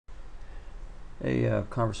A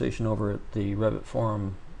conversation over at the Revit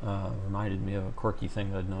forum reminded me of a quirky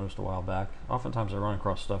thing that I'd noticed a while back. Oftentimes I run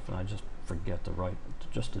across stuff and I just forget to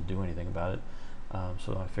do anything about it.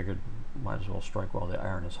 So I figured might as well strike while the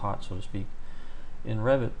iron is hot, so to speak. In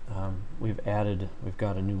Revit, we've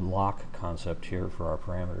got a new lock concept here for our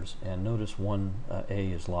parameters, and notice A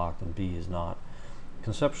is locked and B is not.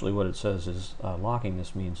 Conceptually, what it says is locking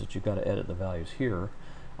this means that you've got to edit the values here.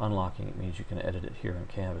 Unlocking it means you can edit it here in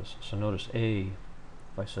Canvas. So notice A,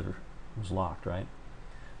 if I said was locked, right?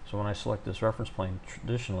 So when I select this reference plane,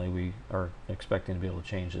 traditionally we are expecting to be able to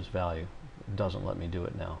change this value. It doesn't let me do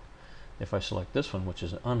it now. If I select this one, which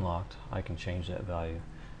is unlocked, I can change that value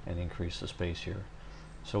and increase the space here.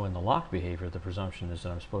 So in the locked behavior, the presumption is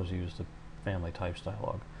that I'm supposed to use the family types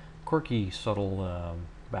dialog. Quirky, subtle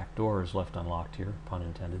backdoor is left unlocked here, pun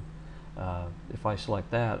intended. If I select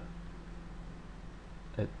that,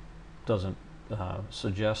 it doesn't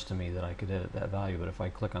suggest to me that I could edit that value, but if I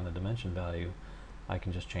click on the dimension value, I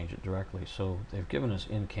can just change it directly. So they've given us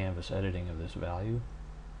in-canvas editing of this value,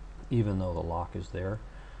 even though the lock is there.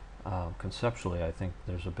 Conceptually, I think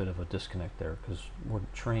there's a bit of a disconnect there, because we're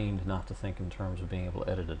trained not to think in terms of being able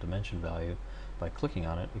to edit a dimension value by clicking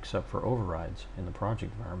on it, except for overrides in the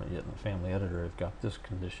project environment. Yet in the family editor, I've got this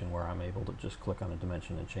condition where I'm able to just click on a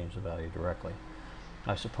dimension and change the value directly.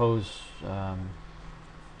 I suppose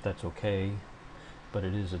that's okay, but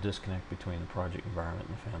it is a disconnect between the project environment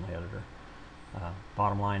and the family editor.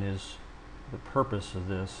 Bottom line is, the purpose of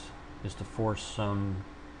this is to force some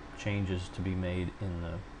changes to be made in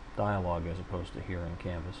the dialog as opposed to here in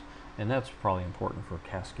Canvas, and that's probably important for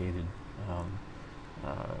cascaded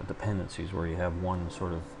dependencies where you have one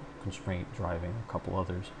sort of constraint driving a couple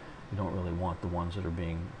others. You don't really want the ones that are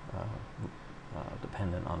being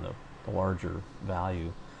dependent on the larger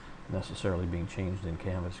value necessarily being changed in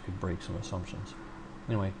Canvas. Could break some assumptions.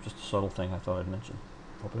 Anyway, just a subtle thing I thought I'd mention.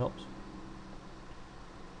 Hope it helps.